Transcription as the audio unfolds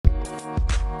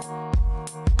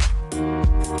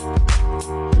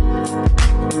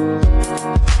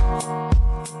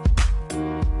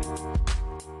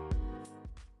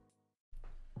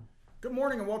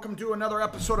morning and welcome to another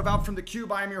episode of Out from the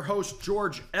Cube. I am your host,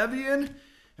 George Evian,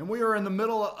 and we are in the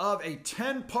middle of a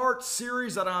 10-part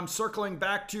series that I'm circling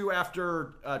back to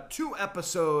after a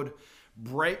 2-episode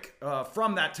break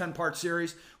from that 10-part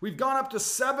series. We've gone up to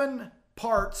 6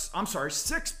 parts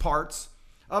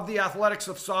of the Athletics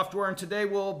of Software, and today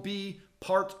will be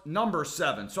part number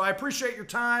 7. So I appreciate your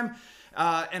time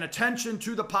and attention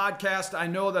to the podcast. I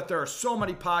know that there are so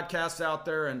many podcasts out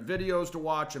there and videos to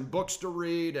watch and books to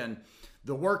read and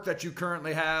the work that you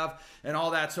currently have and all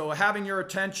that. So having your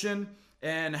attention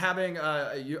and having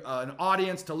an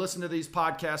audience to listen to these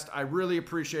podcasts, I really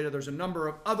appreciate it. There's a number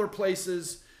of other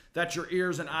places that your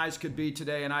ears and eyes could be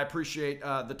today, and I appreciate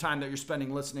the time that you're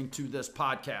spending listening to this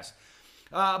podcast.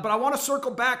 But I want to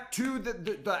circle back to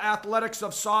the Athletics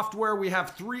of Software. We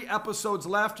have 3 episodes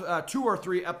left, 2 or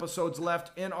 3 episodes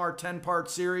left in our 10-part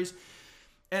series.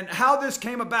 And how this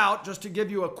came about, just to give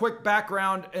you a quick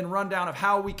background and rundown of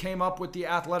how we came up with the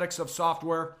Athletics of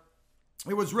Software,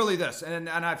 it was really this. And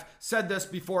I've said this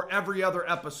before every other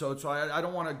episode, so I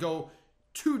don't want to go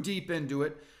too deep into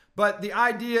it. But the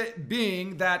idea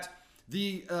being that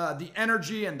the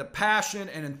energy and the passion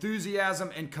and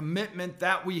enthusiasm and commitment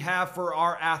that we have for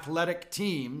our athletic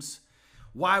teams,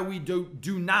 why we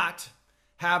do not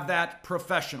have that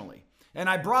professionally. And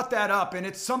I brought that up, and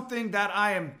it's something that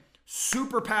I am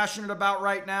super passionate about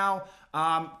right now,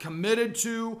 committed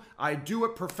to. I do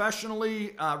it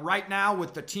professionally right now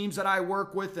with the teams that I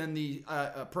work with and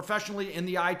professionally in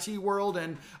the IT world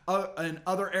and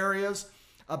other areas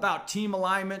about team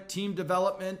alignment, team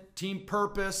development, team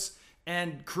purpose,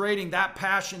 and creating that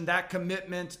passion, that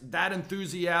commitment, that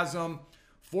enthusiasm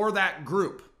for that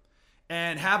group,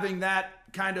 and having that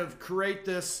kind of create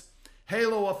this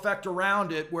halo effect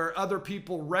around it where other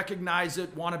people recognize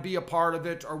it, want to be a part of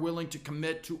it, are willing to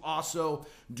commit to also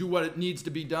do what it needs to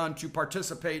be done to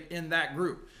participate in that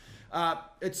group. I'm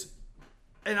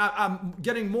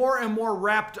getting more and more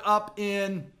wrapped up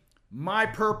in my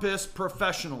purpose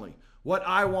professionally, what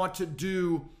I want to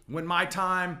do when my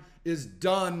time is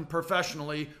done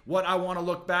professionally, what I want to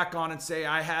look back on and say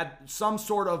I had some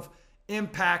sort of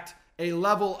impact, a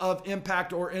level of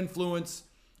impact or influence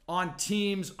on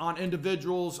teams, on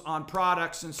individuals, on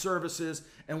products and services,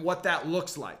 and what that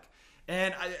looks like.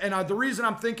 And the reason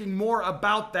I'm thinking more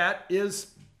about that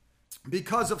is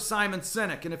because of Simon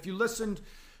Sinek. And if you listened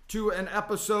to an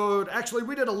episode, actually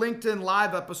we did a LinkedIn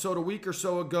Live episode a week or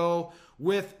so ago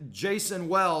with Jason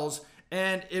Wells,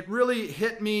 and it really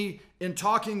hit me in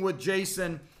talking with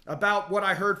Jason about what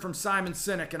I heard from Simon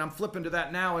Sinek. And I'm flipping to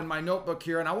that now in my notebook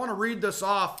here, and I want to read this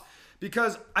off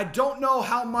because I don't know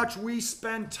how much we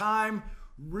spend time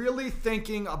really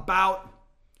thinking about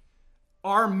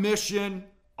our mission,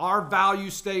 our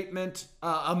value statement,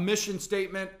 a mission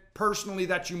statement personally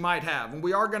that you might have. And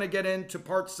we are going to get into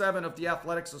part 7 of the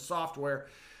Athletics of Software,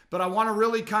 but I want to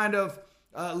really kind of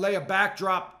lay a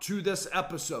backdrop to this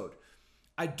episode.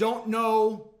 I don't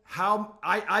know how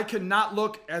I cannot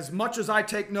look, as much as I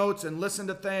take notes and listen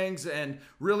to things and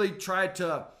really try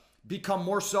to become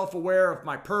more self-aware of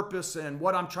my purpose and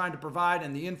what I'm trying to provide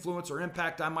and the influence or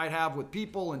impact I might have with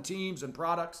people and teams and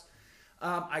products.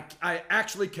 I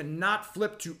actually cannot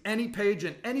flip to any page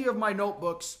in any of my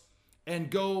notebooks and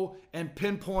go and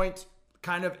pinpoint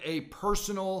kind of a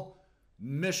personal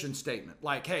mission statement.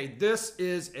 Like, hey, this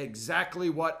is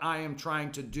exactly what I am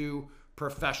trying to do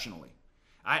professionally.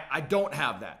 I don't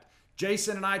have that.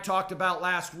 Jason and I talked about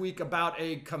last week about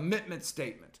a commitment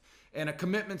statement. And a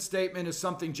commitment statement is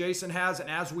something Jason has. And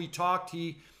as we talked,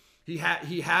 he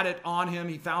had it on him.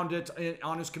 He found it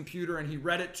on his computer and he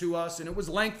read it to us. And it was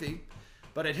lengthy,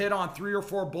 but it hit on 3 or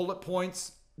 4 bullet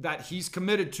points that he's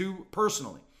committed to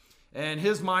personally. And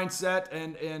his mindset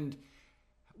and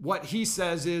what he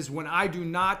says is, when I do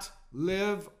not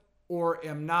live or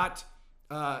am not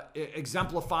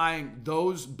exemplifying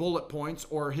those bullet points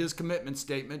or his commitment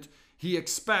statement, he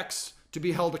expects to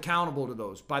be held accountable to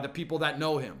those by the people that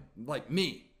know him, like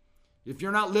me. If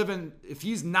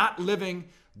he's not living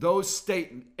those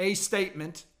a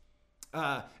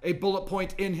bullet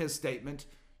point in his statement,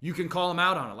 you can call him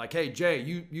out on it. Like, hey, Jay,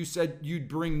 you said you'd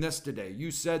bring this today.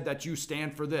 You said that you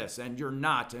stand for this and you're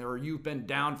not, or you've been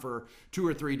down for 2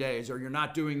 or 3 days, or you're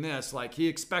not doing this. Like, he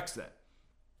expects that.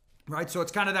 Right? So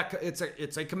it's kind of that,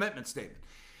 it's a commitment statement.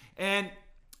 And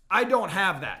I don't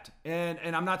have that.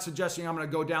 And I'm not suggesting I'm going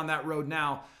to go down that road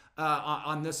now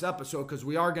on this episode, because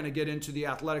we are going to get into the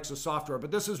Athletics of Software.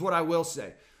 But this is what I will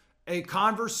say. A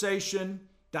conversation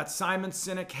that Simon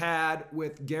Sinek had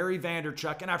with Gary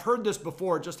Vaynerchuk, and I've heard this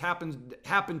before, it just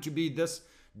happened to be this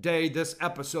day, this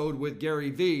episode with Gary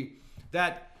V,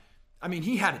 that, I mean,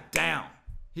 he had it down.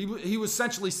 He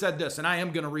essentially said this, and I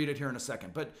am going to read it here in a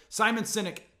second. But Simon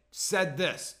Sinek said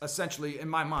this, essentially, in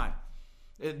my mind.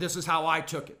 This is how I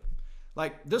took it.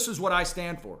 Like, this is what I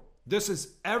stand for. This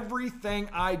is everything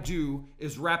I do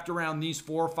is wrapped around these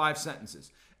 4 or 5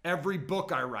 sentences. Every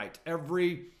book I write,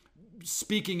 every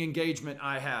speaking engagement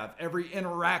I have, every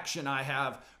interaction I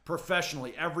have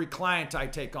professionally, every client I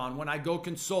take on, when I go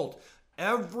consult,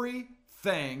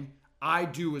 everything I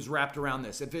do is wrapped around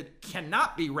this. If it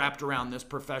cannot be wrapped around this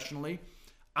professionally,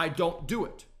 I don't do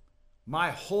it.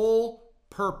 My whole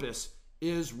purpose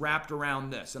is wrapped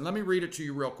around this. And let me read it to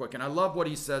you real quick. And I love what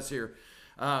he says here.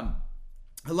 I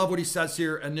love what he says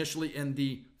here initially in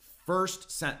the first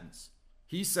sentence.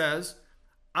 He says,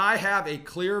 I have a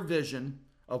clear vision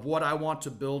of what I want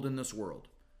to build in this world.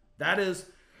 That is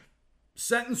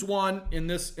sentence 1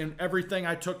 in everything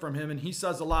I took from him. And he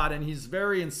says a lot, and he's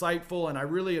very insightful, and I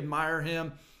really admire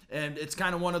him. And it's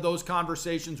kind of one of those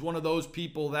conversations, one of those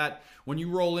people that when you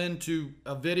roll into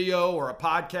a video or a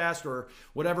podcast or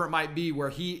whatever it might be where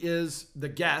he is the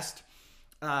guest,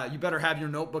 you better have your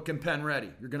notebook and pen ready.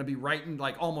 You're going to be writing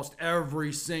like almost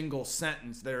every single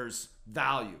sentence. There's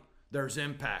value, there's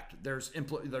impact, there's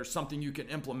something you can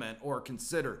implement or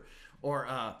consider, or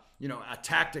a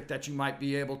tactic that you might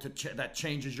be able to that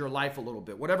changes your life a little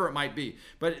bit, whatever it might be.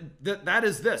 But that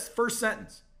is this first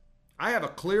sentence. I have a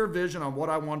clear vision on what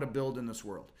I want to build in this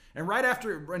world. And right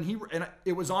after, and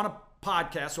it was on a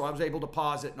podcast, so I was able to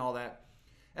pause it and all that.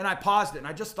 And I paused it, and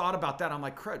I just thought about that. I'm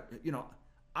like,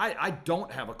 I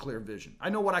don't have a clear vision.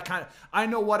 I know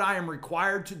what I am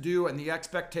required to do and the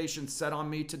expectations set on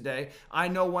me today. I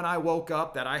know when I woke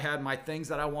up that I had my things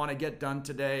that I want to get done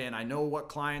today, and I know what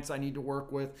clients I need to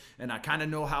work with, and I kind of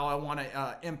know how I want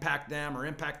to impact them or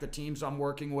impact the teams I'm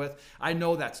working with. I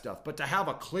know that stuff. But to have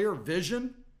a clear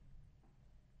vision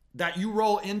that you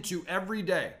roll into every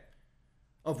day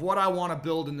of what I want to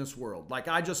build in this world. Like,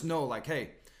 I just know, like, hey,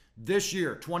 this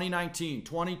year, 2019,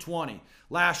 2020,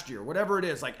 last year, whatever it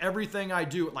is, like everything I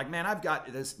do, like, man, I've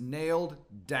got this nailed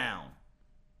down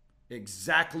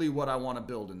exactly what I want to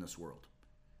build in this world.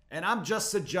 And I'm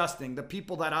just suggesting the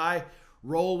people that I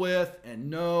roll with and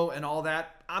know and all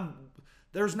that,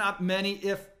 there's not many,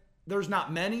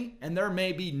 and there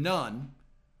may be none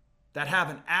that have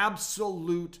an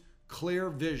absolute clear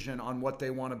vision on what they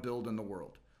want to build in the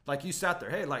world. Like, you sat there,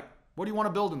 hey, like, what do you want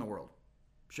to build in the world?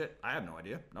 Shit, I have no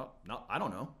idea. No, I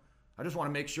don't know. I just want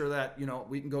to make sure that,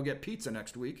 we can go get pizza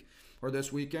next week or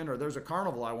this weekend, or there's a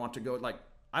carnival I want to go. Like,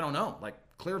 I don't know. Like,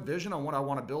 clear vision on what I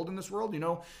want to build in this world,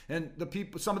 and the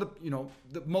people,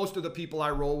 most of the people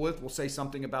I roll with will say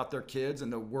something about their kids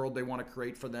and the world they want to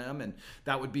create for them. And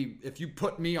that would be, if you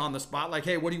put me on the spot, like,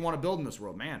 hey, what do you want to build in this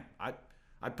world? Man,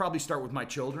 I'd probably start with my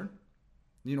children.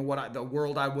 The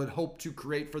world I would hope to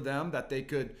create for them that they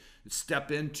could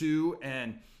step into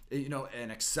and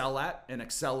excel at and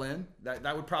excel in.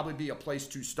 That would probably be a place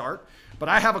to start. But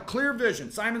I have a clear vision.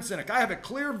 Simon Sinek, I have a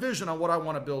clear vision on what I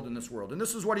want to build in this world. And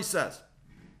this is what he says.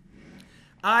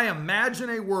 I imagine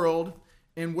a world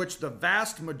in which the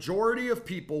vast majority of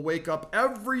people wake up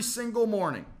every single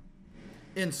morning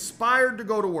inspired to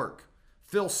go to work,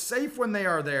 feel safe when they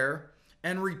are there,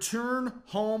 and return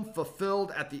home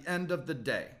fulfilled at the end of the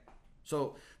day.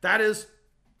 So that is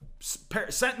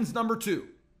sentence number 2.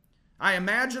 I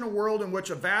imagine a world in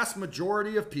which a vast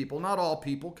majority of people, not all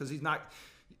people, because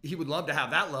he would love to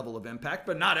have that level of impact,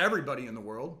 but not everybody in the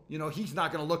world. He's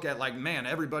not going to look at like, man,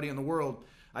 everybody in the world,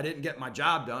 I didn't get my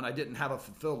job done, I didn't have a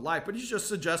fulfilled life. But he's just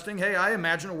suggesting, hey, I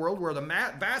imagine a world where the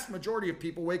vast majority of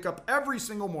people wake up every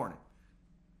single morning.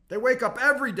 They wake up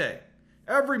every day.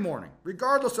 Every morning,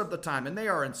 regardless of the time, and they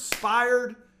are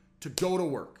inspired to go to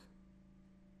work.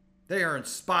 They are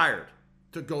inspired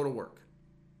to go to work,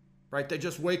 right? They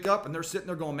just wake up and they're sitting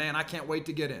there going, man, I can't wait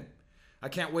to get in. I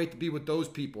can't wait to be with those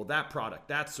people, that product,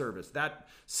 that service, that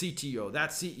CTO, that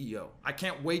CEO. I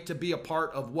can't wait to be a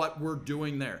part of what we're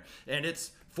doing there. And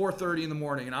it's 4:30 in the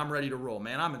morning and I'm ready to roll,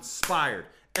 man. I'm inspired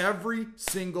every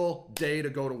single day to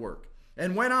go to work.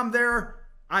 And when I'm there,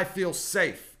 I feel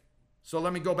safe. So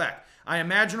let me go back. I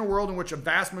imagine a world in which a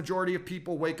vast majority of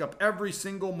people wake up every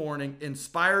single morning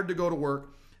inspired to go to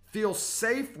work, feel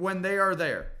safe when they are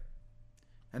there,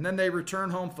 and then they return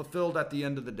home fulfilled at the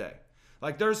end of the day.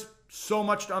 Like, there's so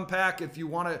much to unpack. If you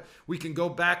want to, we can go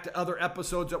back to other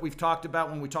episodes that we've talked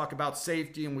about when we talk about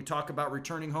safety and we talk about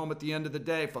returning home at the end of the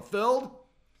day fulfilled,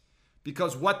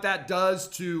 because what that does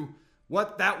to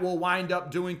what that will wind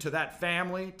up doing to that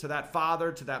family, to that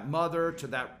father, to that mother, to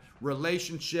that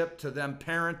relationship, to them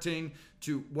parenting,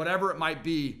 to whatever it might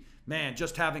be, man,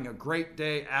 just having a great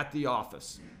day at the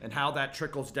office and how that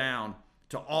trickles down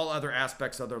to all other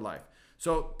aspects of their life.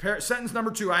 So sentence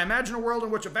number 2, I imagine a world in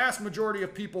which a vast majority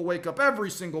of people wake up every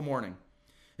single morning,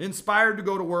 inspired to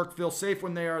go to work, feel safe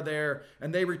when they are there,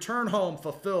 and they return home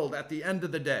fulfilled at the end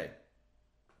of the day.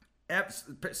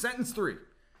 Sentence 3,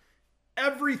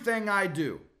 everything I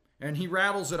do, and he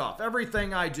rattles it off,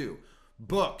 everything I do,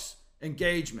 books,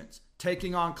 engagements,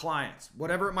 taking on clients,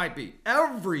 whatever it might be,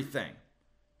 everything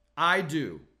I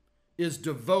do is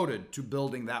devoted to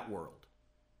building that world.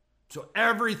 So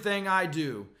everything I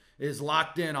do is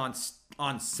locked in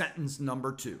on sentence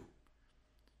number 2.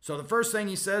 So the first thing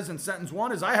he says in sentence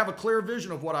 1 is, I have a clear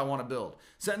vision of what I want to build.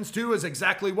 Sentence 2 is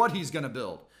exactly what he's going to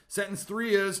build. Sentence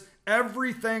 3 is,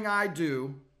 everything I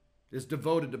do is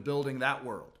devoted to building that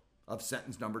world of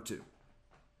sentence number 2.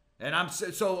 And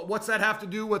so what's that have to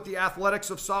do with the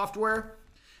athletics of software?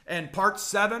 And part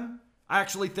 7, I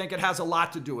actually think it has a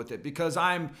lot to do with it, because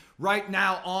I'm right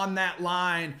now on that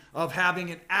line of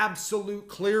having an absolute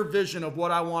clear vision of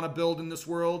what I want to build in this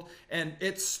world. And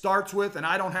it starts with, and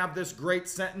I don't have this great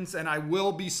sentence, and I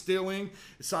will be stealing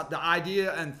the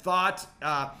idea and thought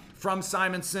from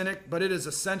Simon Sinek, but it is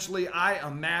essentially, I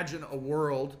imagine a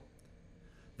world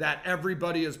that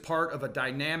everybody is part of a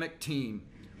dynamic team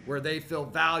where they feel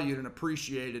valued and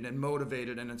appreciated and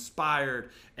motivated and inspired,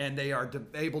 and they are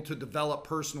able to develop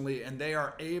personally, and they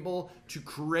are able to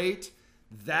create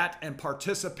that and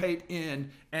participate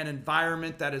in an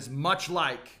environment that is much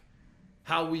like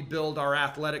how we build our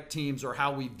athletic teams, or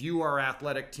how we view our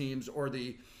athletic teams, or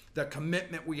the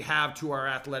commitment we have to our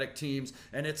athletic teams.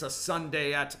 And it's a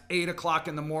Sunday at 8 o'clock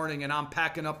in the morning, and I'm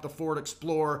packing up the Ford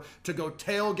Explorer to go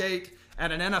tailgate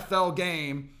at an NFL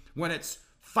game when it's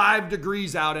 5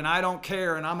 degrees out, and I don't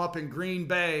care, and I'm up in Green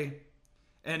Bay,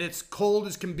 and it's cold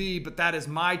as can be, but that is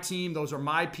my team, those are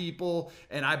my people,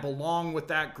 and I belong with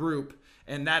that group.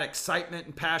 And that excitement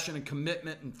and passion and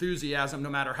commitment, enthusiasm, no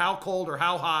matter how cold or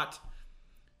how hot,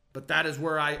 but that is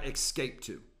where I escape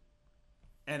to.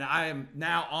 And I am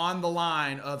now on the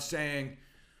line of saying,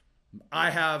 I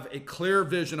have a clear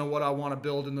vision of what I want to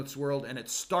build in this world, and it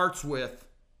starts with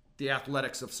the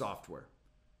athletics of software.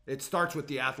 It starts with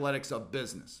the athletics of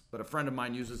business. But a friend of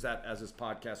mine uses that as his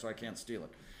podcast, so I can't steal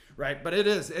it. Right? But it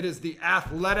is the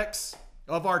athletics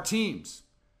of our teams,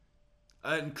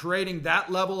 and creating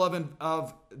that level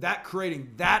of that,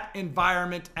 creating that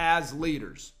environment as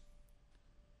leaders,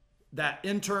 that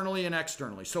internally and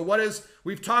externally. So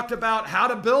we've talked about how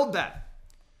to build that,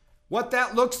 what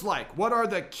that looks like, what are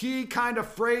the key kind of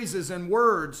phrases and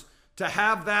words to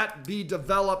have that be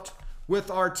developed with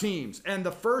our teams. And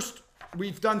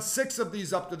we've done 6 of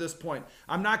these up to this point.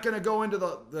 I'm not going to go into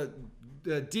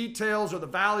the details or the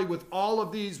valley with all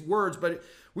of these words, but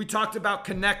we talked about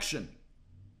connection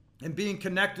and being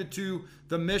connected to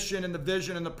the mission and the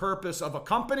vision and the purpose of a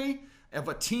company, of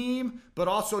a team, but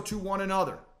also to one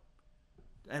another,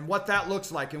 and what that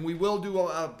looks like. And we will do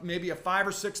maybe a 5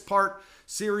 or 6 part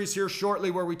series here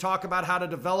shortly where we talk about how to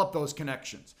develop those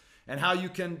connections, and how you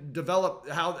can develop,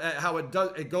 how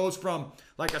it goes from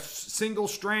like a single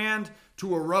strand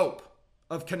to a rope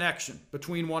of connection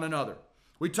between one another.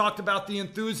 We talked about the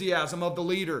enthusiasm of the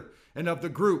leader and of the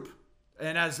group.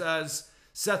 And as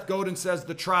Seth Godin says,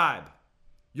 the tribe,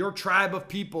 your tribe of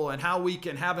people, and how we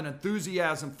can have an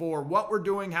enthusiasm for what we're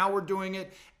doing, how we're doing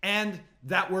it, and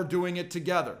that we're doing it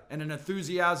together, and an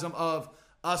enthusiasm of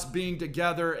us being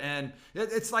together. And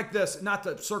it's like this, not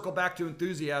to circle back to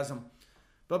enthusiasm,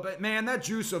 but man, that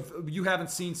juice of you haven't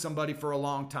seen somebody for a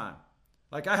long time.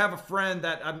 Like I have a friend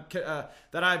that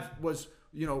was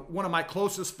one of my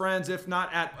closest friends, if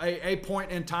not at a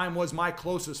point in time was my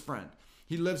closest friend.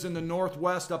 He lives in the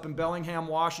Northwest up in Bellingham,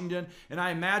 Washington. And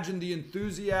I imagine the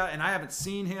enthusiasm, and I haven't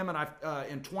seen him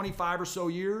in 25 or so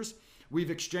years.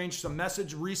 We've exchanged some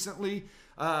message recently,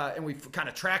 and we kind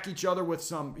of track each other with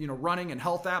some, running and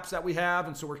health apps that we have.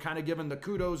 And so we're kind of giving the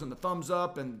kudos and the thumbs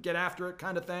up and get after it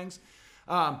kind of things.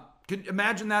 Could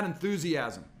imagine that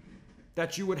enthusiasm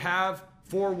that you would have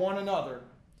for one another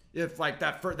if like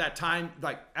that for that time,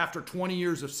 like after 20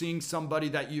 years of seeing somebody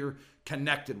that you're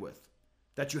connected with,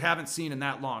 that you haven't seen in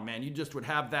that long, man, you just would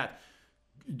have that,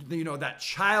 that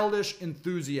childish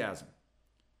enthusiasm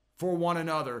for one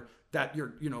another, that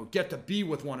you're, get to be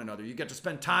with one another. You get to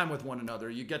spend time with one another.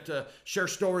 You get to share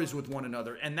stories with one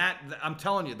another. And that, I'm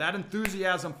telling you, that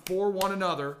enthusiasm for one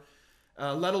another,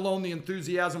 let alone the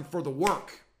enthusiasm for the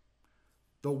work,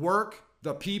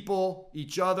 the people,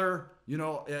 each other,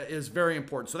 is very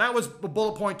important. So that was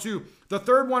bullet point 2. The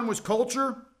third one was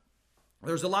culture.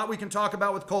 There's a lot we can talk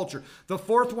about with culture. The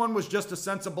fourth one was just a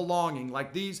sense of belonging.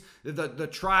 Like the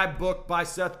Tribe book by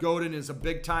Seth Godin is a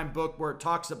big time book where it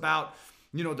talks about,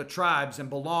 the tribes and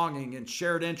belonging and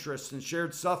shared interests and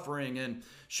shared suffering and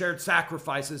shared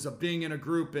sacrifices of being in a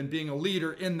group and being a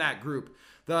leader in that group.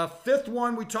 The fifth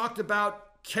one, we talked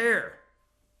about care,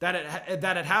 that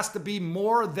it has to be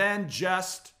more than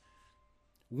just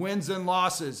wins and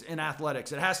losses in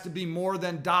athletics. It has to be more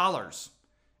than dollars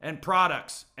and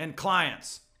products and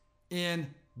clients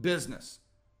in business,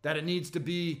 that it needs to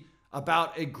be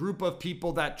about a group of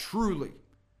people that truly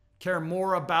care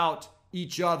more about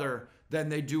each other than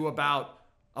they do about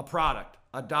a product,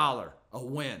 a dollar, a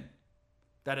win.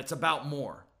 That it's about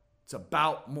more. It's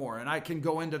about more. And I can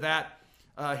go into that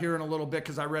here in a little bit,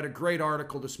 because I read a great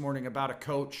article this morning about a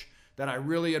coach that I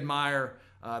really admire,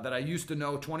 that I used to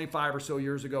know 25 or so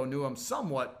years ago, knew him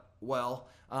somewhat well,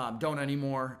 don't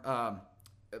anymore.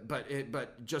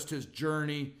 But just his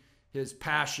journey, his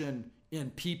passion in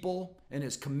people, and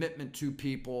his commitment to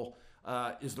people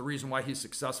is the reason why he's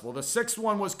successful. The sixth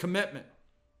one was commitment.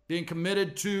 Being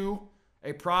committed to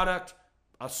a product,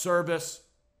 a service,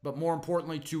 but more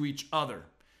importantly to each other.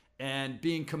 And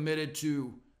being committed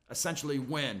to essentially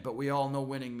win. But we all know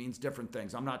winning means different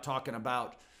things. I'm not talking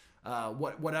about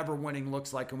whatever winning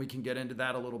looks like, and we can get into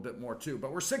that a little bit more too.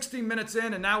 But we're 16 minutes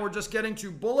in, and now we're just getting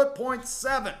to bullet point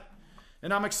 7.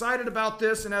 And I'm excited about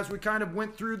this, and as we kind of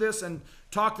went through this and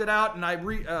talked it out, and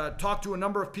I talked to a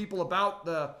number of people about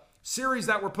the series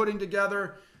that we're putting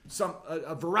together,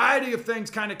 a variety of things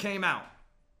kind of came out.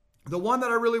 The one that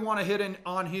I really want to hit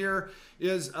on here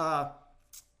is, I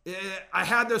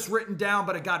had this written down,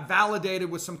 but it got validated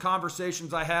with some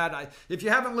conversations I had. If you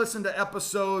haven't listened to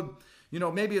episode,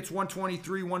 maybe it's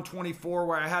 123, 124,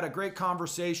 where I had a great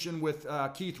conversation with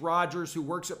Keith Rogers, who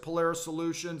works at Polaris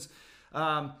Solutions.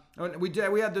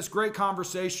 We had this great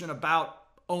conversation about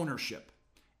ownership.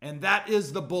 And that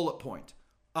is the bullet point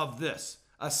of this.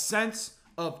 A sense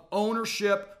of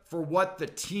ownership for what the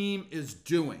team is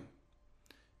doing.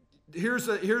 Here's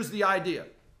the idea.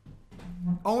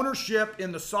 Ownership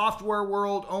in the software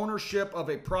world, ownership of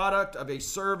a product, of a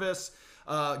service,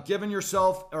 giving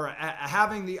yourself or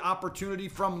having the opportunity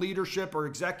from leadership or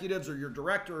executives or your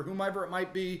director or whomever it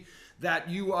might be, that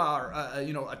you are,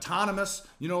 autonomous,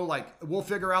 like we'll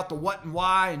figure out the what and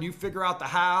why, and you figure out the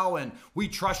how, and we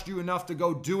trust you enough to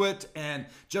go do it and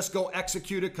just go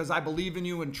execute it because I believe in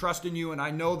you and trust in you, and I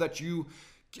know that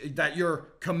you're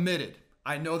committed.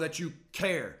 I know that you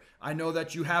care. I know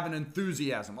that you have an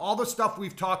enthusiasm. All the stuff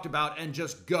we've talked about, and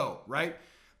just go, right?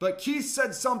 But Keith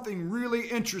said something really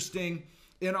interesting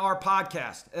in our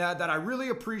podcast that I really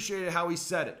appreciated how he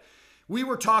said it. We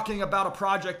were talking about a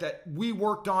project that we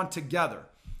worked on together.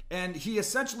 And he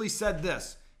essentially said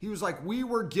this. He was like, we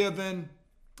were given,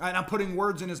 and I'm putting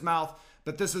words in his mouth,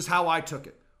 but this is how I took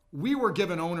it. We were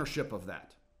given ownership of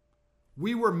that.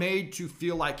 We were made to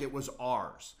feel like it was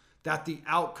ours, that the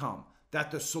outcome,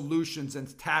 that the solutions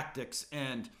and tactics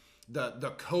and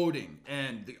the coding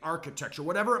and the architecture,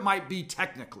 whatever it might be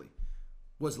technically,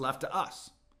 was left to us.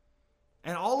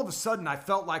 And all of a sudden, I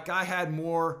felt like I had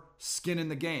more skin in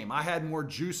the game. I had more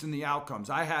juice in the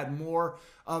outcomes. I had more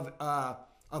of a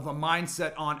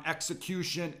mindset on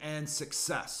execution and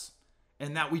success,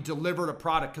 and that we delivered a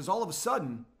product. Because all of a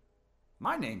sudden,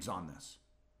 my name's on this.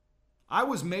 I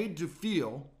was made to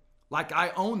feel like I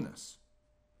own this.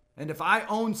 And if I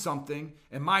own something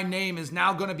and my name is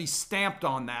now going to be stamped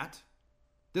on that,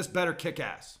 this better kick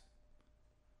ass,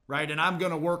 right? And I'm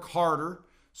going to work harder,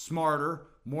 smarter,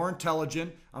 more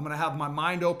intelligent. I'm going to have my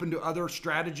mind open to other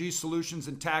strategies, solutions,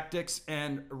 and tactics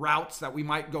and routes that we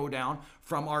might go down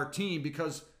from our team,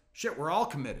 because shit, we're all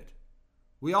committed.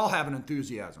 We all have an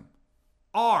enthusiasm.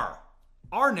 Our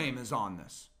name is on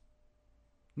this.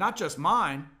 Not just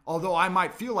mine, although I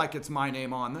might feel like it's my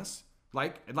name on this.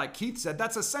 Like Keith said,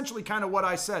 that's essentially kind of what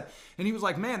I said. And he was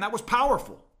like, man, that was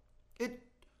powerful.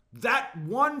 That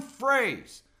one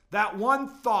phrase, that one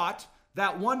thought,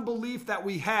 that one belief that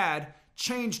we had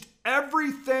changed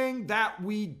everything that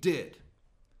we did.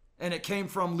 And it came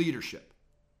from leadership.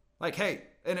 Like, hey,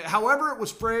 and however it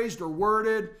was phrased or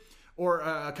worded or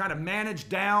kind of managed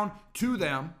down to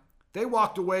them, they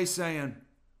walked away saying,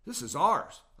 this is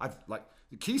ours. Like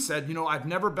Keith said, I've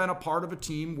never been a part of a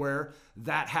team where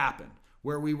that happened,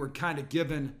 where we were kind of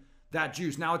given that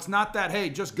juice. Now, it's not that, hey,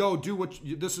 just go do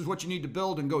this is what you need to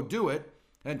build and go do it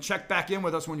and check back in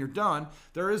with us when you're done.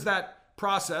 There is that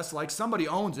process, like somebody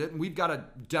owns it and we've got to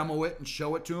demo it and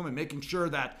show it to them and making sure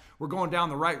that we're going down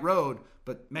the right road.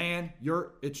 But man,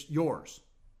 it's yours.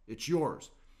 It's yours.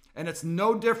 And it's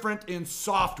no different in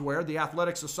software, the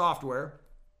athletics of software,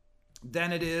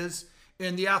 than it is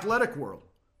in the athletic world.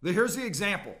 Here's the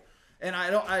example. And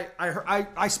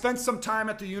I spent some time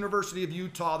at the University of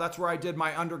Utah. That's where I did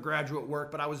my undergraduate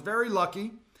work. But I was very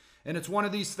lucky, And it's one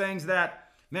of these things that,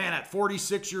 man, at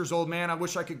 46 years old, man, I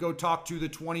wish I could go talk to the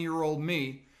 20-year-old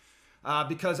me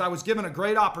because I was given a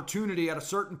great opportunity at a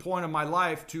certain point in my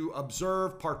life to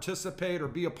observe, participate, or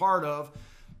be a part of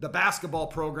the basketball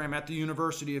program at the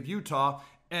University of Utah.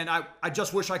 And I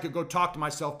just wish I could go talk to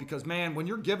myself because, man, when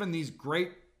you're given these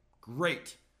great,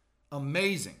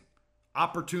 amazing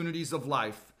opportunities of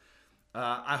life,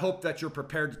 I hope that you're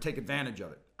prepared to take advantage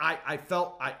of it. I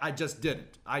felt I just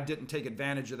didn't. I didn't take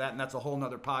advantage of that, and that's a whole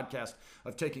nother podcast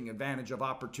of taking advantage of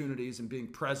opportunities and being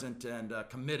present and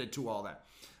committed to all that.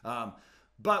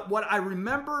 But what I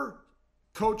remember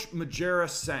Coach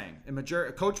Majerus saying, and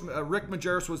Coach Rick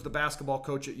Majerus was the basketball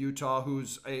coach at Utah,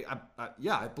 who's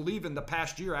I believe in the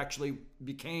past year actually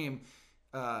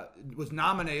was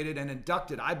nominated and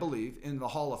inducted, I believe, in the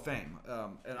Hall of Fame.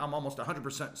 And I'm almost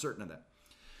 100% certain of that.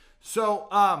 So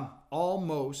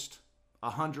almost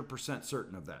 100%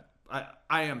 certain of that.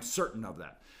 I am certain of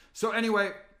that. So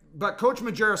anyway, but Coach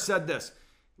Majerus said this.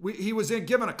 He was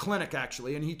given a clinic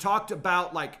actually, and he talked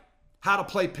about like how to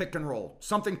play pick and roll,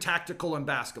 something tactical in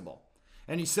basketball.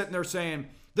 And he's sitting there saying,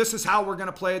 this is how we're going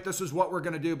to play it. This is what we're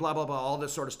going to do, blah, blah, blah, all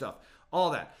this sort of stuff,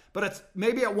 all that. But it's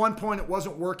maybe at one point it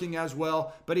wasn't working as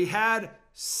well, but he had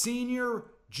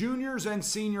juniors and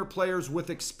senior players with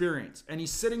experience. And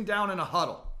he's sitting down in a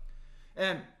huddle.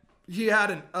 And he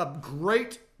had a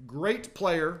great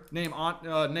player named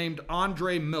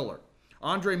Andre Miller.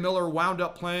 Andre Miller wound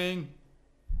up playing,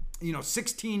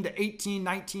 16 to 18,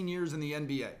 19 years in the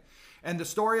NBA. And the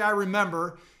story I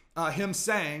remember him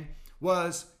saying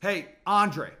was, hey,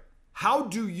 Andre, how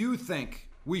do you think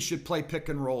we should play pick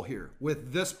and roll here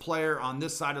with this player on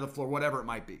this side of the floor, whatever it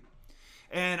might be?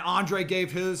 And Andre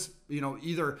gave his,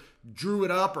 either drew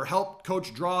it up or helped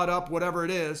coach draw it up, whatever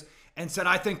it is, and said,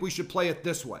 I think we should play it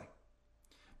this way.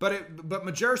 But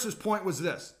Majerus' point was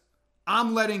this.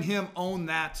 I'm letting him own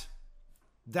that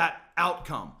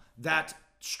outcome, that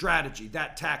strategy,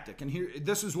 that tactic. And here,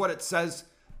 this is what it says.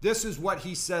 This is what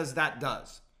he says that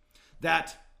does.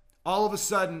 That all of a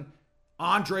sudden,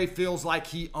 Andre feels like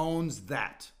he owns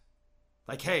that.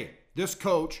 Like, hey, this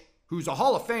coach, who's a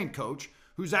Hall of Fame coach,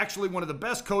 who's actually one of the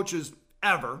best coaches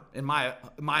ever, in my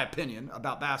opinion,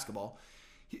 about basketball,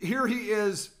 here he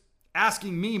is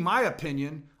asking me my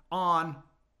opinion on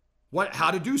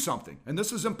how to do something. And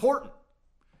this is important.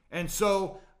 And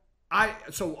so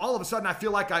all of a sudden I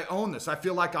feel like I own this. I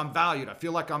feel like I'm valued. I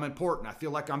feel like I'm important. I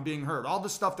feel like I'm being heard. All the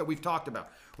stuff that we've talked about,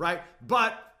 right?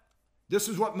 But this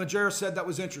is what Majerus said that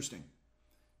was interesting.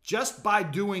 Just by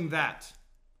doing that,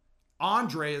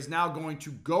 Andre is now going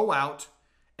to go out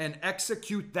and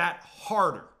execute that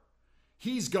harder.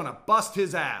 He's going to bust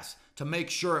his ass to make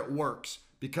sure it works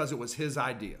because it was his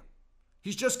idea.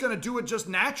 He's just going to do it just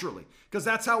naturally because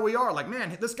that's how we are. Like,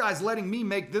 man, this guy's letting me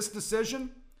make this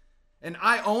decision and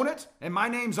I own it and my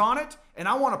name's on it and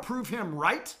I want to prove him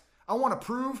right. I want to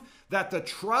prove that the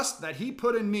trust that he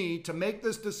put in me to make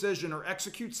this decision or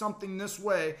execute something this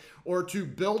way or to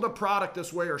build a product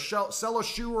this way or sell a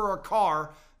shoe or a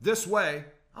car this way,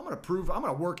 I'm going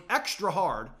to work extra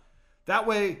hard. That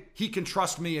way he can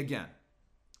trust me again.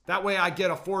 That way I get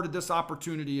afforded this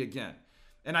opportunity again.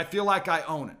 And I feel like I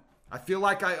own it. I feel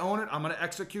like I own it. I'm going to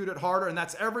execute it harder. And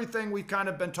that's everything we've kind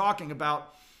of been talking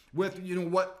about with,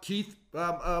 what Keith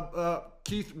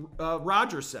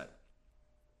Rogers said.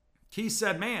 Keith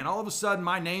said, man, all of a sudden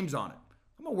my name's on it.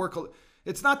 I'm going to work.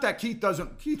 It's not that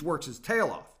Keith works his tail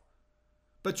off,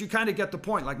 but you kind of get the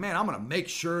point. Like, man, I'm going to make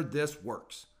sure this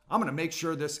works. I'm going to make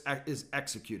sure this is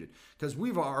executed because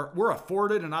we're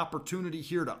afforded an opportunity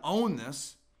here to own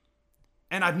this.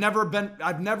 And I've never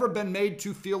been made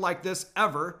to feel like this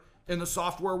ever in the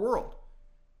software world.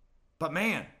 But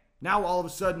man, now all of a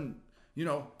sudden,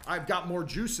 I've got more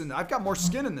juice I've got more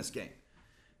skin in this game.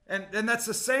 And that's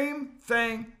the same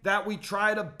thing that we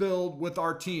try to build with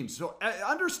our teams. So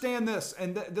understand this,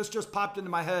 and this just popped into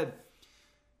my head.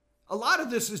 A lot of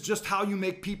this is just how you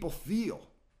make people feel.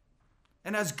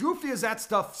 And as goofy as that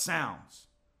stuff sounds,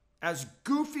 but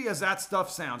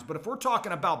if we're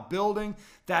talking about building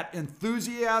that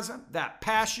enthusiasm, that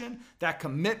passion, that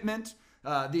commitment,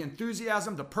 the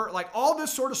enthusiasm, like all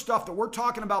this sort of stuff that we're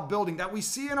talking about building that we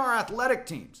see in our athletic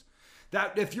teams,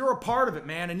 that if you're a part of it,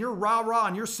 man, and you're rah-rah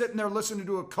and you're sitting there listening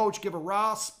to a coach give a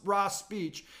rah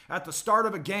speech at the start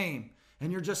of a game,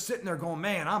 and you're just sitting there going,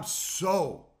 man, I'm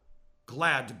so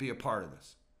glad to be a part of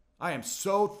this. I am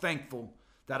so thankful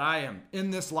that I am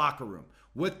in this locker room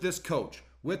with this coach,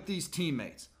 with these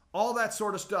teammates, all that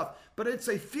sort of stuff. But it's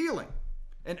a feeling.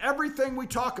 And everything we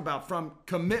talk about, from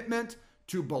commitment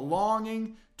to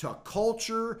belonging, to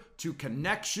culture, to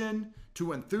connection,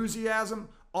 to enthusiasm,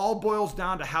 all boils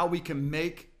down to how we can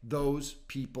make those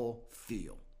people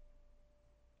feel.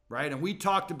 Right? And we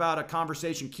talked about a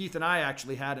conversation Keith and I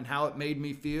actually had and how it made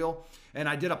me feel. And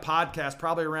I did a podcast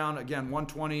probably around, again,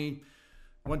 120,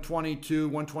 122,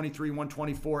 123,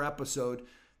 124 episode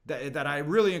that I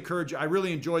really encourage you. I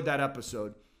really enjoyed that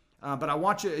episode. But I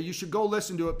want you should go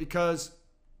listen to it, because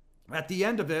at the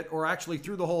end of it, or actually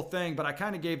through the whole thing, but I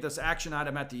kind of gave this action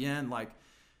item at the end, like,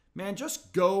 man,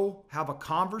 just go have a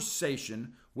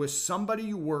conversation with somebody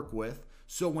you work with.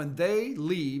 So when they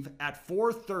leave at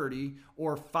 4:30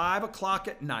 or 5 o'clock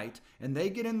at night and they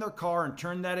get in their car and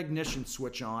turn that ignition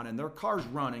switch on and their car's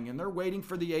running and they're waiting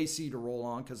for the AC to roll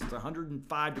on because it's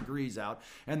 105 degrees out,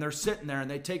 and they're sitting there and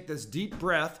they take this deep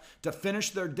breath to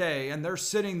finish their day, and they're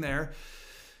sitting there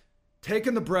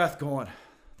taking the breath going,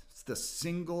 it's the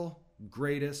single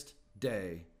greatest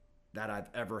day that I've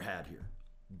ever had here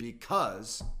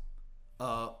because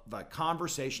of the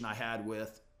conversation I had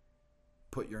with,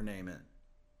 put your name in,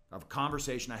 of a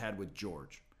conversation I had with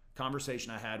George,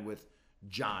 conversation I had with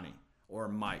Johnny or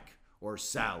Mike or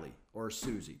Sally or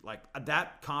Susie. Like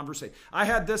that conversation. I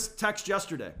had this text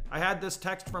yesterday. I had this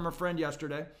text from a friend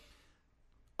yesterday.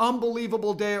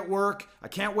 Unbelievable day at work. I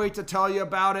can't wait to tell you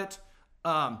about it.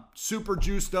 Super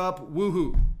juiced up.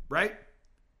 Woohoo. Right?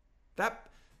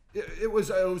 It was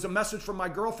a message from my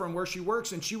girlfriend where she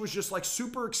works, and she was just like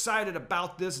super excited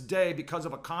about this day because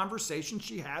of a conversation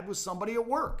she had with somebody at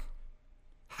work.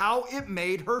 How it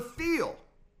made her feel.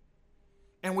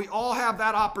 And we all have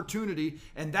that opportunity,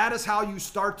 and that is how you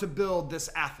start to build this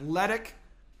athletic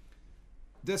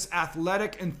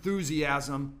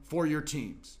enthusiasm for your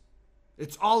teams.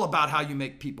 It's all about how you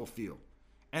make people feel.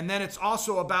 And then it's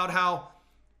also about how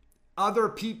other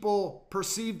people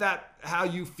perceive that, how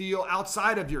you feel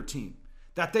outside of your team,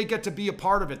 that they get to be a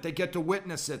part of it. They get to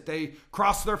witness it. They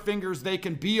cross their fingers they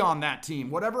can be on that team.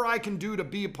 Whatever I can do to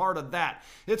be a part of that.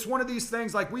 It's one of these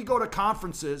things, like we go to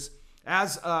conferences,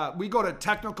 we go to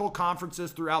technical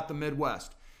conferences throughout the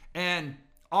Midwest, and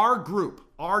our group,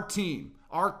 our team,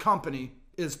 our company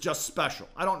is just special.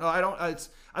 I don't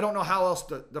know how else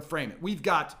to frame it. We've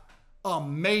got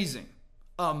amazing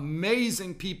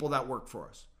people that work for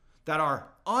us that are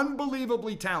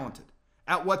unbelievably talented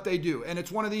at what they do. And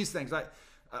it's one of these things.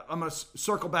 I'm going to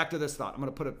circle back to this thought. I'm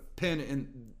going to put a pin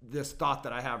in this thought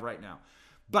that I have right now.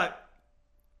 But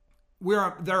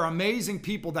they're amazing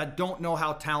people that don't know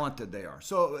how talented they are.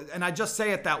 So, and I just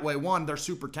say it that way. One, they're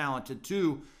super talented.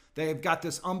 Two, they've got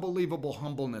this unbelievable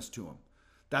humbleness to them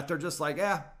that they're just like,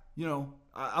 I'm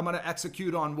going to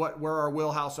execute on where our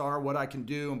wheelhouse are, what I can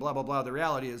do, and blah, blah, blah. The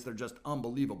reality is they're just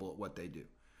unbelievable at what they do.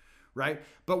 Right?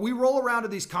 But we roll around to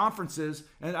these conferences,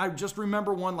 and I just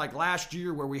remember one like last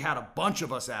year where we had a bunch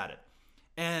of us at it.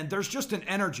 And there's just an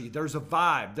energy, there's a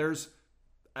vibe, there's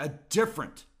a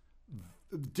different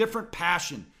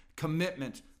passion,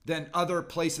 commitment than other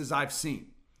places I've seen.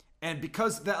 And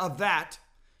because of that,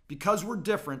 because we're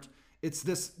different, it's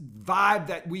this vibe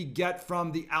that we get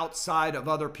from the outside of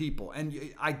other people.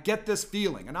 And I get this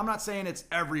feeling, and I'm not saying it's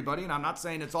everybody, and I'm not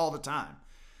saying it's all the time.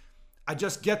 I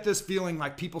just get this feeling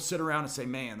like people sit around and say,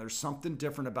 man, there's something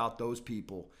different about those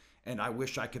people, and I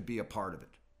wish I could be a part of it.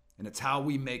 And it's how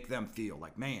we make them feel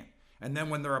like, man. And then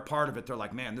when they're a part of it, they're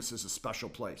like, man, this is a special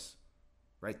place,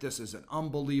 right? This is an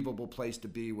unbelievable place to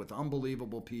be with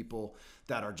unbelievable people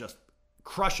that are just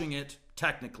crushing it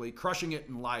technically, crushing it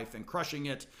in life, and crushing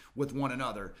it with one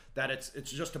another, that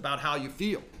it's just about how you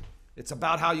feel. It's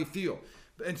about how you feel.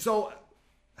 And so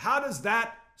how does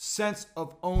that sense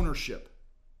of ownership,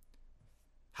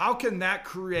 how can that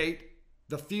create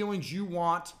the feelings you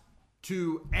want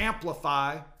to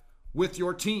amplify with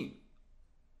your team,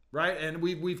 right? And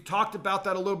we've talked about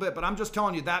that a little bit, but I'm just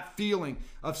telling you that feeling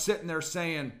of sitting there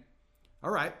saying,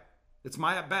 all right, it's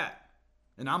my at bat,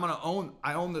 and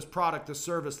I own this product, this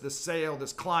service, this sale,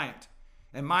 this client,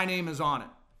 and my name is on it.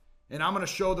 And I'm going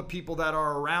to show the people that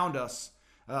are around us,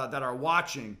 that are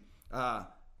watching,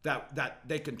 that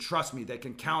they can trust me, they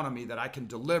can count on me, that I can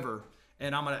deliver.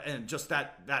 And just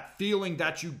that feeling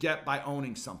that you get by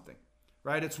owning something,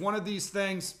 right? It's one of these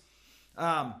things,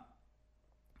 as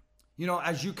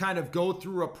you kind of go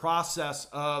through a process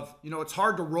of, it's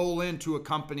hard to roll into a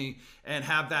company and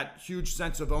have that huge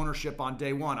sense of ownership on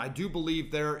day one. I do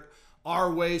believe there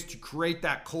are ways to create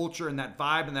that culture and that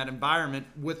vibe and that environment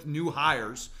with new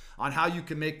hires on how you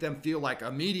can make them feel like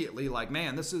immediately like,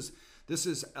 man, this is this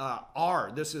is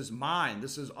mine,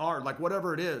 this is our, like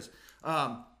whatever it is.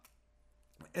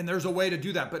 And there's a way to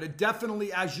do that, but it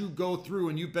definitely, as you go through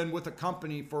and you've been with a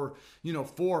company for,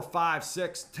 4, 5,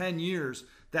 6, 10 years,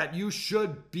 that you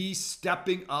should be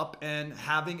stepping up and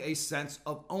having a sense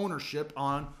of ownership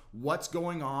on what's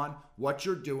going on, what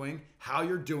you're doing, how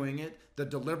you're doing it, the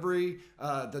delivery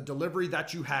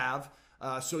that you have,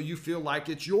 so you feel like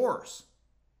it's yours,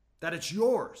 that it's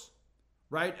yours,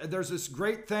 right? There's this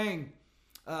great thing,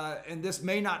 and this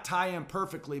may not tie in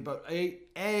perfectly, but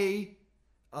a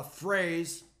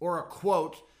phrase or a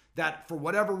quote that for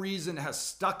whatever reason has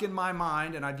stuck in my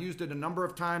mind, and I've used it a number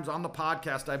of times on the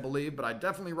podcast, I believe, but I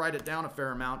definitely write it down a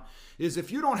fair amount, is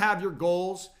if you don't have your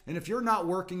goals, and if you're not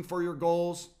working for your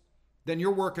goals, then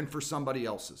you're working for somebody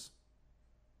else's.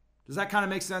 Does that kind of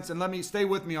make sense? And let me stay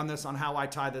with me on this, on how I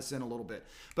tie this in a little bit.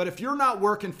 But if you're not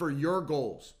working for your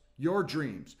goals, your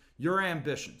dreams, your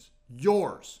ambitions,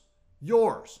 yours,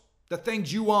 the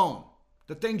things you own,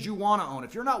 the things you want to own,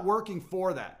 if you're not working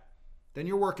for that, then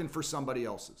you're working for somebody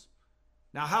else's.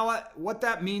 Now, what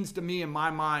that means to me in my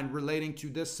mind relating to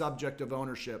this subject of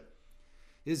ownership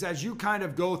is, as you kind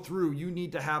of go through, you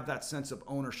need to have that sense of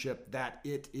ownership that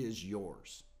it is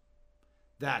yours.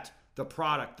 That the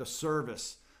product, the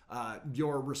service,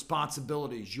 your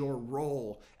responsibilities, your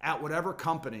role at whatever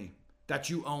company, that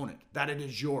you own it, that it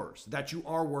is yours, that you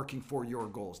are working for your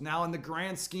goals. Now, in the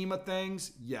grand scheme of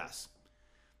things, yes.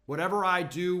 Whatever I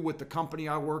do with the company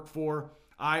I work for,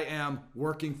 I am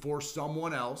working for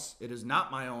someone else. It is not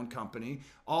my own company,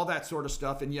 all that sort of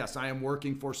stuff. And yes, I am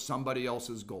working for somebody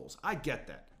else's goals. I get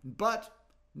that. But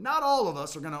not all of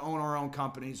us are going to own our own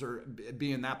companies or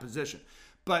be in that position.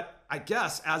 But I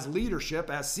guess as leadership,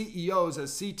 as CEOs,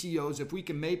 as CTOs, if we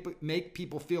can make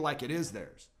people feel like it is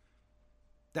theirs,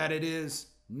 that it is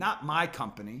not my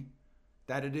company,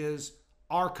 that it is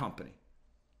our company.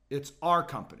 It's our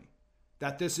company.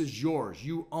 That this is yours.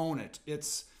 You own it.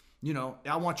 It's,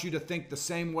 I want you to think the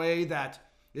same way, that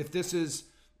if this is,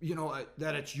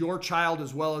 that it's your child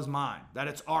as well as mine, that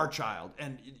it's our child,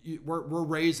 and we're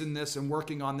raising this and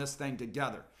working on this thing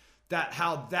together. That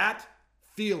how that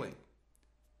feeling,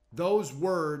 those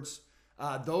words,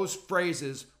 those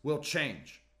phrases will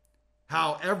change.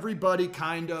 How everybody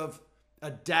kind of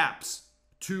adapts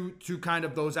to kind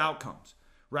of those outcomes,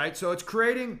 right? So it's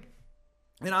creating,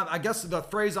 and I guess the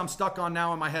phrase I'm stuck on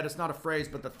now in my head, it's not a phrase,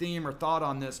 but the theme or thought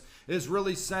on this is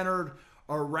really centered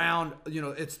around,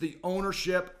 it's the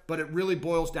ownership, but it really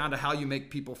boils down to how you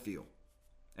make people feel.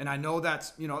 And I know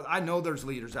I know there's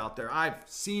leaders out there. I've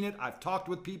seen it. I've talked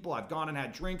with people. I've gone and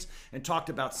had drinks and talked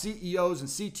about CEOs and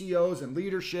CTOs and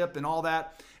leadership and all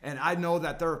that. And I know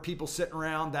that there are people sitting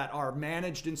around that are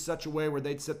managed in such a way where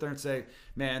they'd sit there and say,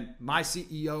 man, my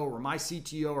CEO or my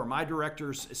CTO or my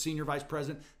director's senior vice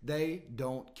president, they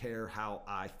don't care how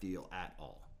I feel at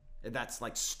all. And that's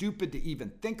like stupid to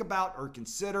even think about or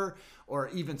consider or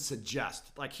even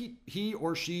suggest. Like he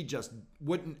or she just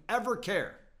wouldn't ever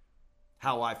care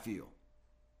how I feel.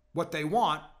 What they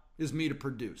want is me to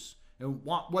produce. And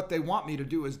what they want me to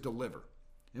do is deliver.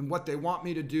 And what they want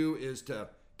me to do is to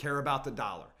care about the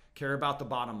dollar, care about the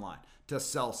bottom line, to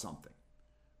sell something,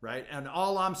 right? And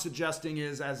all I'm suggesting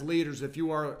is, as leaders, if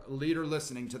you are a leader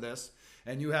listening to this,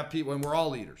 and you have people, and we're all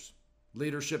leaders,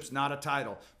 leadership's not a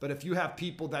title, but if you have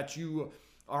people that you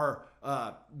are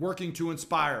working to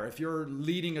inspire, if you're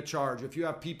leading a charge, if you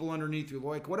have people underneath you,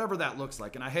 like whatever that looks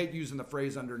like, and I hate using the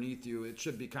phrase underneath you, it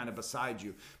should be kind of beside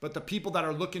you, but the people that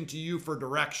are looking to you for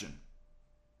direction,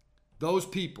 those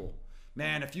people,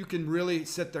 man, if you can really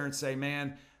sit there and say,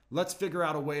 man, let's figure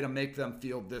out a way to make them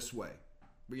feel this way,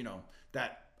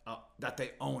 that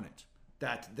they own it,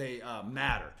 that they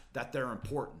matter, that they're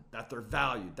important, that they're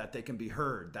valued, that they can be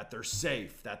heard, that they're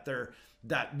safe,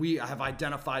 that we have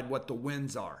identified what the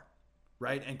wins are,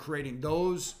 right? And creating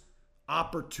those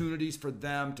opportunities for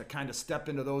them to kind of step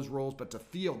into those roles, but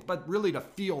really to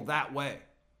feel that way.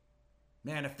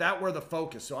 Man, if that were the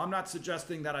focus. So I'm not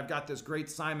suggesting that I've got this great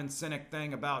Simon Sinek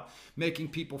thing about making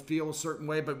people feel a certain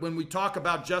way, but when we talk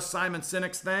about just Simon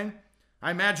Sinek's thing, I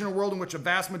imagine a world in which a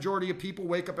vast majority of people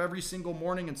wake up every single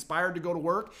morning inspired to go to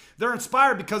work. They're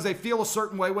inspired because they feel a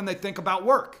certain way when they think about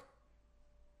work.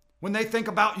 When they think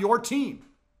about your team.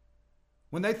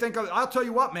 When they think of, I'll tell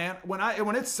you what, man,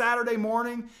 when it's Saturday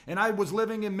morning and I was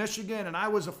living in Michigan and I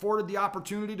was afforded the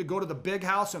opportunity to go to the big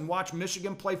house and watch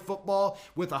Michigan play football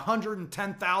with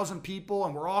 110,000 people,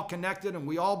 and we're all connected and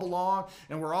we all belong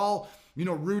and we're all,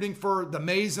 rooting for the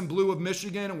maize and blue of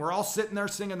Michigan, and we're all sitting there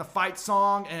singing the fight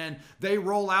song, and they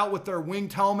roll out with their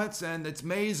winged helmets and it's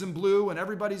maize and blue, and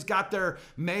everybody's got their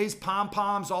maize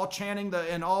pom-poms all chanting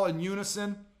and all in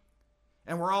unison.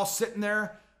 And we're all sitting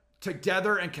there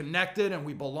together and connected and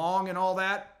we belong and all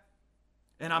that.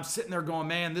 And I'm sitting there going,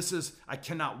 man, I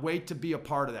cannot wait to be a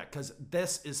part of that, because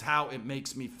this is how it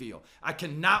makes me feel. I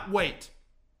cannot wait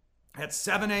at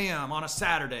 7 a.m. on a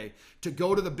Saturday to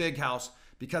go to the Big House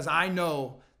because I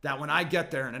know that when I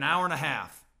get there in an hour and a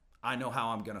half, I know how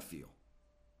I'm going to feel.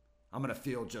 I'm going to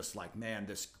feel just like, man,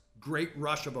 this great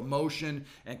rush of emotion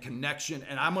and connection.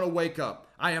 And I'm going to wake up.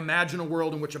 I imagine a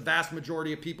world in which a vast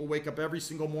majority of people wake up every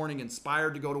single morning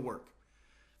inspired to go to work.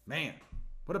 Man,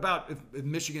 what about if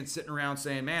Michigan's sitting around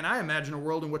saying, man, I imagine a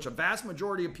world in which a vast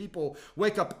majority of people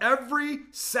wake up every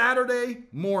Saturday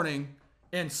morning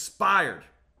inspired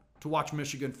to watch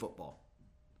Michigan football.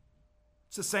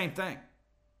 It's the same thing,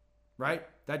 right?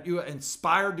 That you are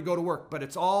inspired to go to work, but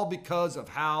it's all because of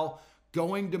how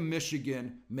going to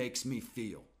Michigan makes me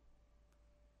feel.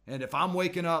 And if I'm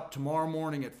waking up tomorrow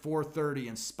morning at 4:30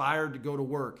 inspired to go to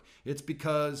work, it's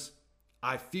because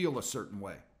I feel a certain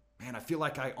way. Man, I feel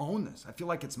like I own this. I feel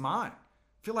like it's mine.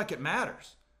 I feel like it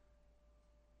matters.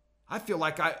 I feel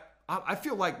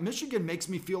like Michigan makes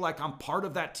me feel like I'm part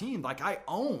of that team, like I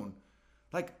own,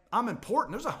 like I'm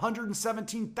important. There's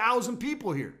 117,000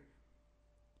 people here.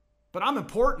 But I'm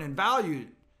important and valued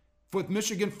with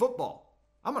Michigan football.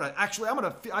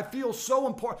 I feel so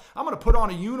important. I'm going to put on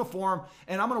a uniform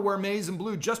and I'm going to wear maize and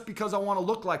blue just because I want to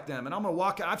look like them. And I'm going to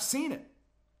walk out. I've seen it.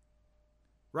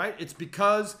 Right? It's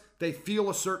because they feel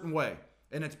a certain way.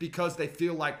 And it's because they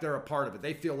feel like they're a part of it.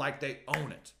 They feel like they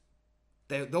own it.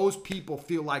 Those people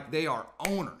feel like they are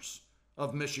owners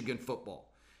of Michigan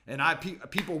football. And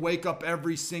people wake up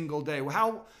every single day.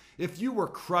 If you were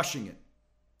crushing it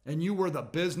and you were the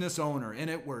business owner and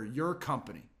it were your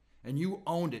company, and you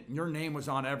owned it, and your name was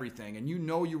on everything, and you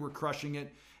know you were crushing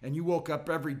it, and you woke up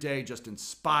every day just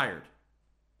inspired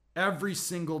every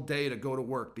single day to go to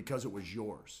work because it was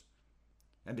yours.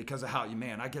 And because of how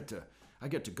I get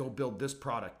to go build this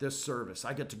product, this service.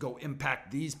 I get to go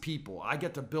impact these people. I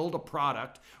get to build a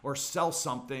product or sell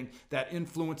something that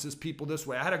influences people this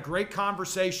way. I had a great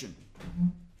conversation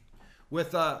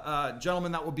with a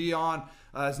gentleman that will be on.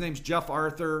 His name's Jeff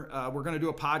Arthur. We're going to do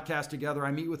a podcast together.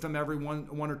 I meet with him every one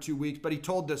or 2 weeks. But he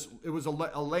told this. It was a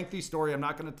lengthy story. I'm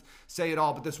not going to say it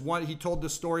all. But he told the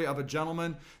story of a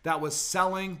gentleman that was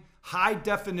selling high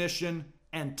definition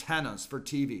antennas for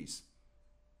TVs.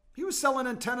 He was selling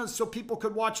antennas so people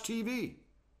could watch TV.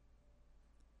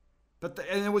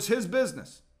 And it was his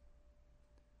business.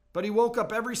 But he woke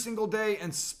up every single day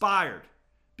inspired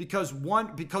because of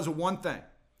one thing.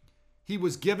 He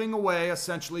was giving away,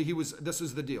 essentially, this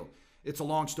is the deal. It's a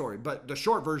long story, but the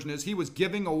short version is he was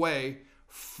giving away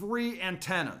free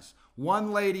antennas.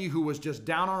 One lady who was just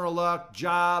down on her luck,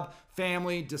 job,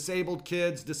 family, disabled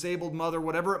kids, disabled mother,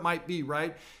 whatever it might be,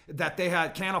 right? That they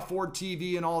can't afford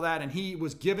TV and all that. And he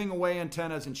was giving away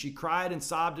antennas and she cried and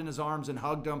sobbed in his arms and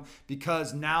hugged him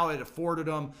because now it afforded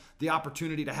him the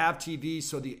opportunity to have TV.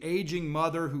 So the aging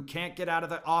mother who can't get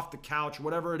off the couch,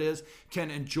 whatever it is,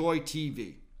 can enjoy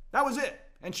TV. That was it.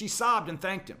 And she sobbed and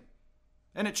thanked him.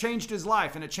 And it changed his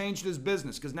life and it changed his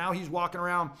business because now he's walking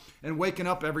around and waking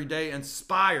up every day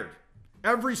inspired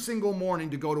every single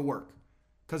morning to go to work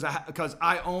because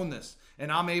I own this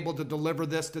and I'm able to deliver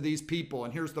this to these people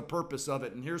and here's the purpose of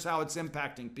it and here's how it's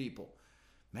impacting people.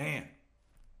 Man,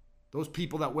 those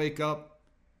people that wake up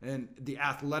in the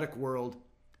athletic world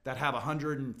that have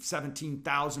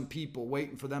 117,000 people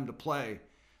waiting for them to play,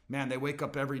 man, they wake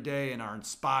up every day and are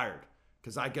inspired.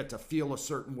 Because I get to feel a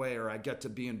certain way or I get to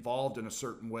be involved in a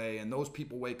certain way. And those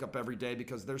people wake up every day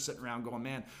because they're sitting around going,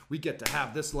 man, we get to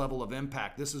have this level of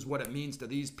impact. This is what it means to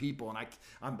these people. And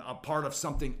I'm a part of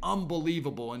something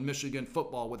unbelievable in Michigan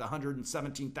football with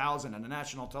 117,000 and a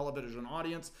national television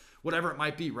audience, whatever it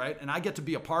might be, right? And I get to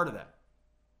be a part of that.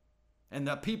 And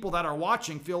the people that are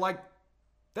watching feel like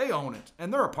they own it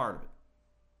and they're a part of it.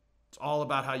 It's all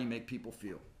about how you make people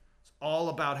feel. It's all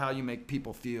about how you make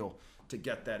people feel to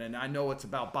get that. And I know it's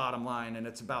about bottom line and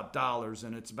it's about dollars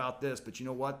and it's about this, but you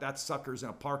know what? That sucker's in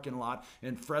a parking lot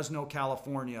in Fresno,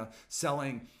 California,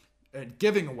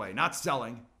 giving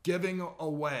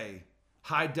away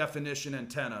high definition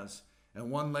antennas. And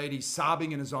one lady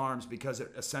sobbing in his arms because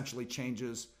it essentially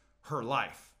changes her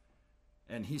life.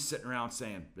 And he's sitting around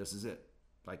saying, this is it.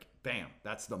 Like, bam,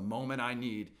 that's the moment I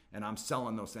need. And I'm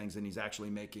selling those things and he's actually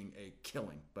making a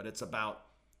killing. But it's about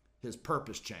his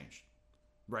purpose changed.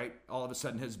 Right? All of a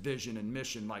sudden his vision and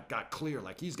mission got clear.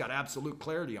 He's got absolute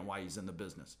clarity on why he's in the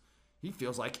business. He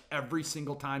feels like every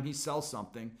single time he sells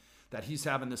something that he's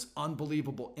having this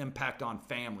unbelievable impact on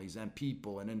families and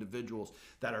people and individuals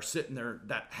that are sitting there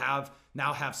that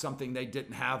now have something they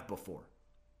didn't have before.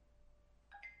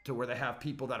 To where they have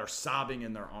people that are sobbing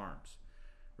in their arms.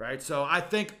 Right? So I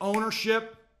think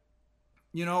ownership,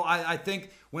 I think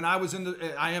when I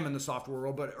am in the software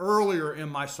world, but earlier in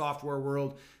my software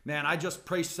world, man, I just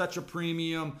placed such a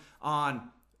premium on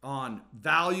on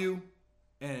value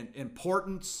and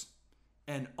importance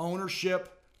and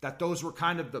ownership, that those were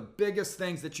kind of the biggest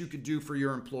things that you could do for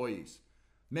your employees.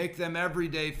 Make them every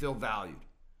day feel valued.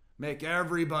 Make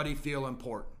everybody feel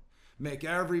important. Make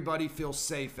everybody feel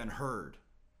safe and heard.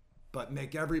 But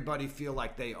make everybody feel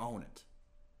like they own it,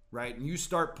 right? And you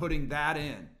start putting that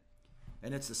in,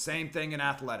 and it's the same thing in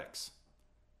athletics.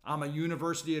 I'm a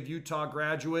University of Utah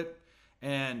graduate,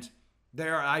 and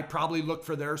there I probably look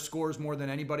for their scores more than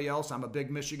anybody else. I'm a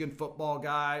big Michigan football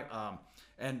guy,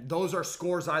 and those are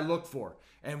scores I look for.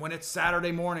 And when it's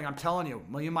Saturday morning, I'm telling you,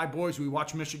 me and my boys, we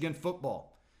watch Michigan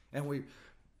football, and we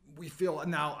feel,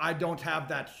 now I don't have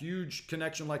that huge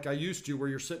connection like I used to where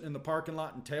you're sitting in the parking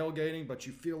lot and tailgating, but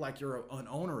you feel like you're an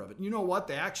owner of it. You know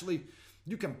what?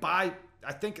 You can buy,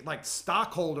 I think like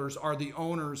stockholders are the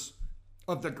owners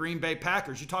of the Green Bay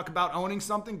Packers. You talk about owning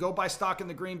something, go buy stock in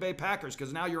the Green Bay Packers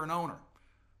because now you're an owner.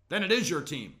 Then it is your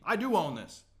team. I do own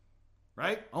this,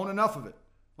 right? Own enough of it.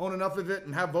 Own enough of it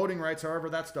and have voting rights, however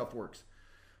that stuff works.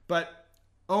 But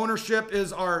ownership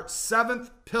is our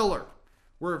seventh pillar.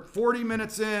 We're 40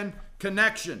 minutes in: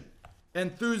 connection,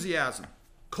 enthusiasm,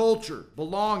 culture,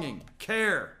 belonging,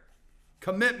 care,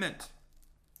 commitment,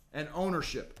 and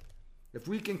ownership. If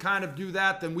we can kind of do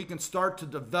that, then we can start to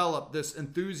develop this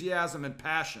enthusiasm and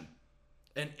passion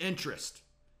and interest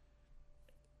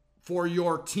for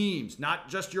your teams, not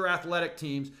just your athletic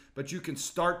teams, but you can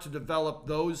start to develop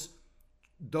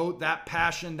that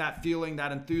passion, that feeling,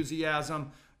 that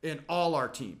enthusiasm in all our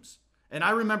teams. And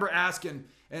I remember asking,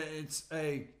 and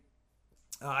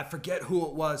I forget who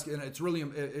it was, and it's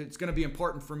going to be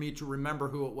important for me to remember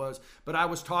who it was, but I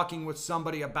was talking with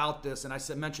somebody about this, and I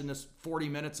mentioned this 40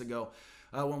 minutes ago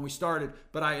when we started,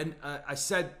 but I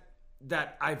said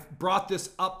that I've brought this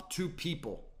up to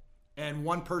people, and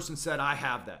one person said, I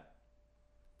have that.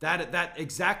 That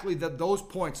exactly those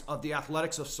points of the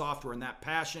athletics of software and that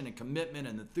passion and commitment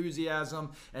and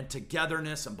enthusiasm and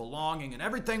togetherness and belonging and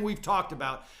everything we've talked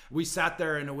about. We sat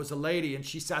there, and it was a lady, and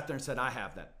she sat there and said, I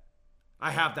have that.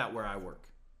 I have that where I work.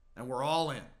 And we're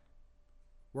all in.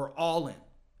 We're all in.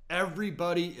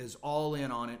 Everybody is all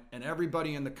in on it, and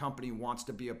everybody in the company wants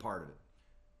to be a part of it.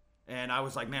 And I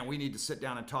was like, man, we need to sit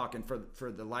down and talk. And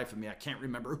for the life of me, I can't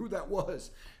remember who that was.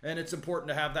 And it's important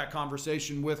to have that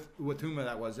conversation with whom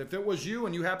that was. If it was you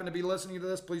and you happen to be listening to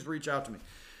this, please reach out to me.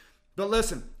 But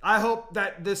listen, I hope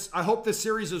this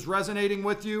series is resonating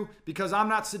with you, because I'm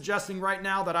not suggesting right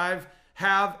now that I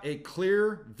have a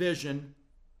clear vision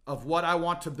of what I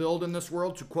want to build in this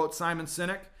world, to quote Simon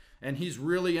Sinek, and he's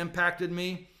really impacted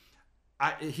me.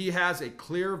 He has a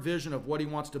clear vision of what he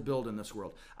wants to build in this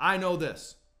world. I know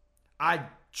this. I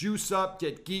juice up,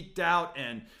 get geeked out,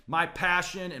 and my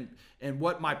passion and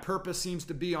what my purpose seems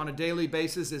to be on a daily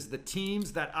basis is the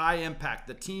teams that I impact,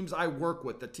 the teams I work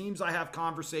with, the teams I have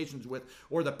conversations with,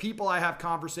 or the people I have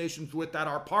conversations with that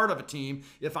are part of a team,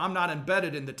 if I'm not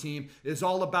embedded in the team, is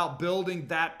all about building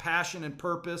that passion and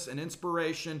purpose and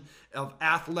inspiration of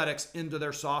athletics into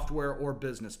their software or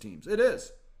business teams. It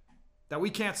is. That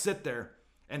we can't sit there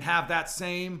and have that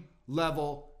same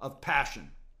level of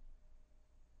passion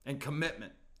and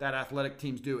commitment that athletic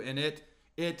teams do. And it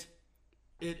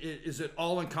is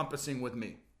all encompassing with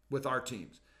me, with our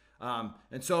teams.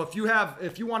 And so if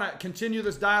you want to continue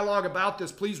this dialogue about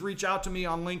this, please reach out to me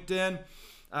on LinkedIn.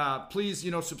 Please,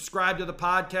 subscribe to the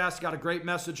podcast. Got a great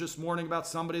message this morning about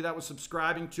somebody that was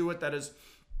subscribing to it that is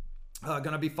going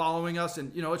to be following us.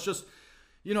 And, it's just,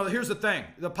 here's the thing.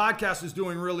 The podcast is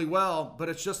doing really well, but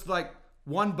it's just like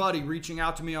one buddy reaching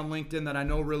out to me on LinkedIn that I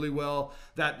know really well,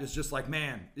 that is just like,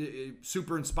 man,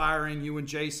 super inspiring, you and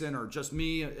Jason, or just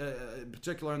me in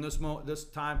particular in this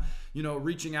time,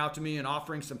 reaching out to me and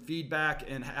offering some feedback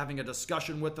and having a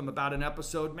discussion with them about an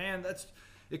episode. Man,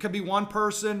 it could be one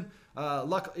person.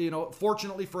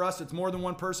 Fortunately for us, it's more than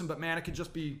one person, but man, it could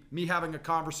just be me having a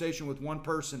conversation with one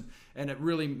person, and it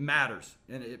really matters.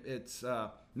 And it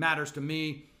matters to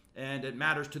me, and it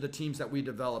matters to the teams that we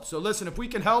develop. So listen, if we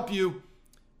can help you,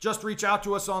 just reach out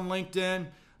to us on LinkedIn.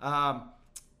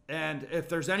 And if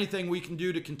there's anything we can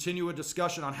do to continue a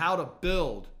discussion on how to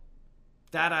build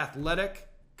that athletic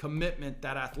commitment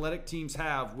that athletic teams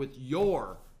have with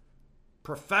your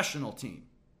professional team,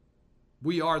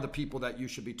 we are the people that you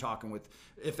should be talking with.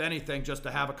 If anything, just to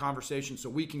have a conversation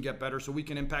so we can get better, so we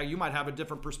can impact. You might have a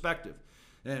different perspective.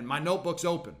 And my notebook's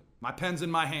open. My pen's in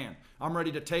my hand. I'm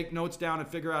ready to take notes down and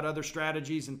figure out other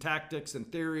strategies and tactics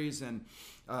and theories and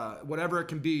whatever it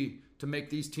can be to make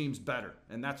these teams better.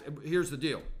 And here's the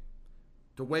deal.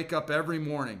 To wake up every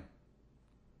morning,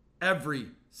 every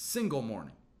single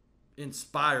morning,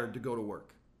 inspired to go to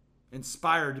work,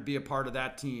 inspired to be a part of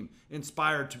that team,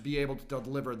 inspired to be able to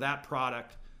deliver that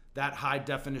product that high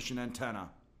definition antenna,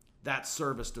 that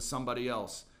service to somebody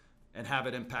else, and have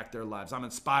it impact their lives. I'm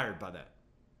inspired by that.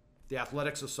 The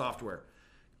athletics of software.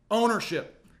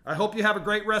 Ownership. I hope you have a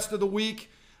great rest of the week.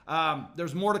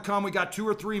 There's more to come. We got 2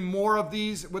 or 3 more of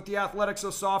these with the athletics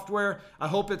of software. I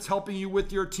hope it's helping you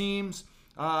with your teams.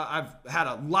 I've had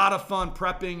a lot of fun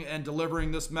prepping and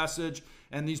delivering this message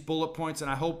and these bullet points, and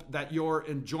I hope that you're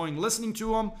enjoying listening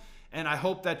to them, and I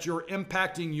hope that you're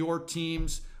impacting your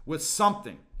teams with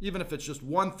something, even if it's just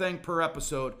one thing per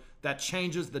episode that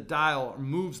changes the dial or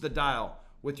moves the dial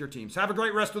with your teams. Have a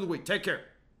great rest of the week. Take care.